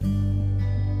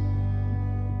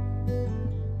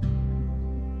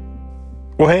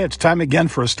Well, hey, it's time again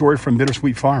for a story from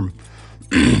Bittersweet Farm.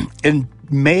 In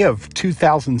May of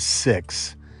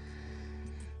 2006,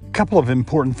 a couple of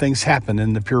important things happened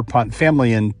in the Pierpont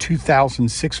family. In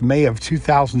 2006, May of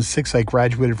 2006, I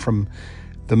graduated from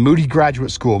the Moody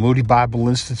Graduate School, Moody Bible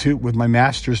Institute, with my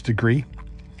master's degree.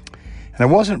 And I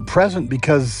wasn't present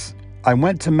because I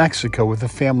went to Mexico with the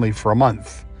family for a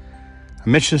month. A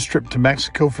mission trip to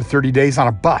Mexico for 30 days on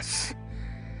a bus.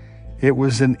 It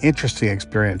was an interesting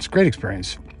experience, great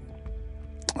experience.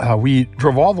 We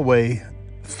drove all the way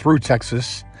through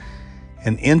Texas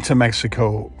and into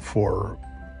Mexico for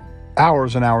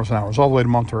hours and hours and hours, all the way to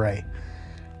Monterrey,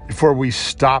 before we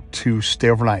stopped to stay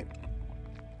overnight.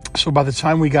 So by the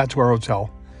time we got to our hotel,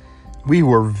 we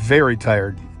were very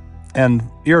tired and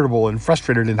irritable and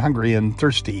frustrated and hungry and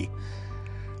thirsty.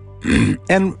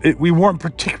 We weren't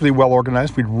particularly well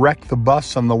organized. We'd wrecked the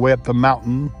bus on the way up the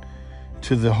mountain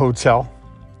to the hotel.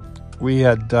 We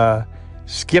had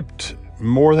skipped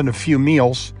more than a few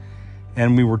meals,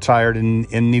 and we were tired and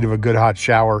in need of a good hot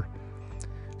shower.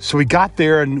 So we got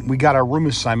there and we got our room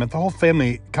assignment. The whole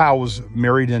family, Kyle was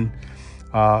married and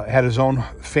had his own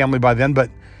family by then, but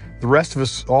the rest of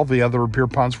us, all the other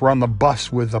Pierponts, were on the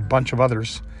bus with a bunch of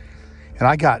others. And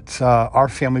I got our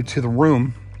family to the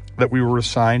room that we were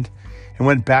assigned and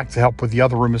went back to help with the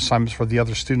other room assignments for the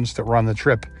other students that were on the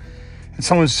trip. And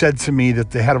someone said to me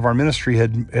that the head of our ministry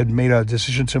had made a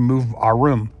decision to move our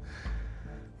room.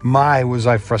 My, was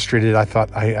I frustrated. I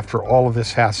thought, after all of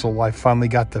this hassle, I finally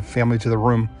got the family to the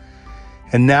room.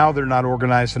 And now they're not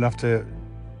organized enough to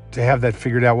have that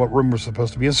figured out, what room we're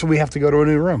supposed to be in. So we have to go to a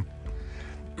new room.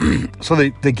 So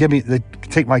they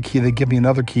take my key, they give me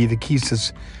another key. The key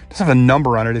doesn't have a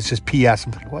number on it. It says PS.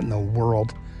 I'm like, what in the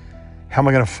world? How am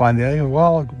I going to find it?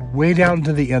 Well, way down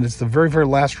to the end. It's the very, very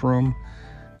last room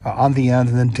on the end,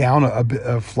 and then down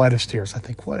a flight of stairs. I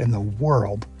think, what in the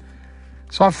world?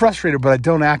 So I'm frustrated, but I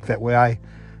don't act that way. I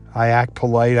act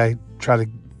polite. I try to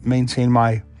maintain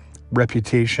my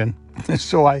reputation.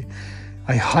 So I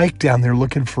hike down there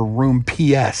looking for room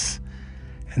PS.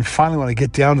 And finally, when I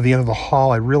get down to the end of the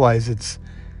hall, I realize it's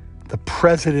the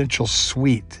presidential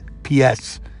suite.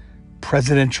 PS,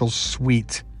 presidential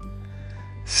suite.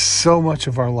 So much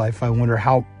of our life, I wonder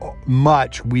how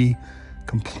much we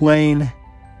complain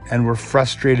and we're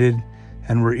frustrated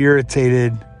and we're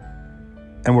irritated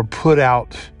and we're put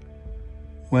out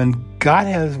when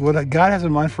what God has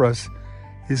in mind for us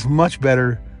is much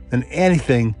better than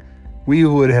anything we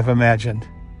would have imagined.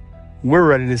 We're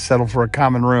ready to settle for a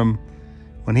common room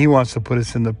when He wants to put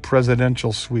us in the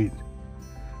presidential suite.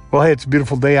 Well, hey, it's a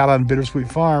beautiful day out on Bittersweet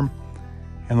Farm,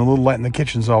 and the little light in the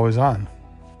kitchen's always on.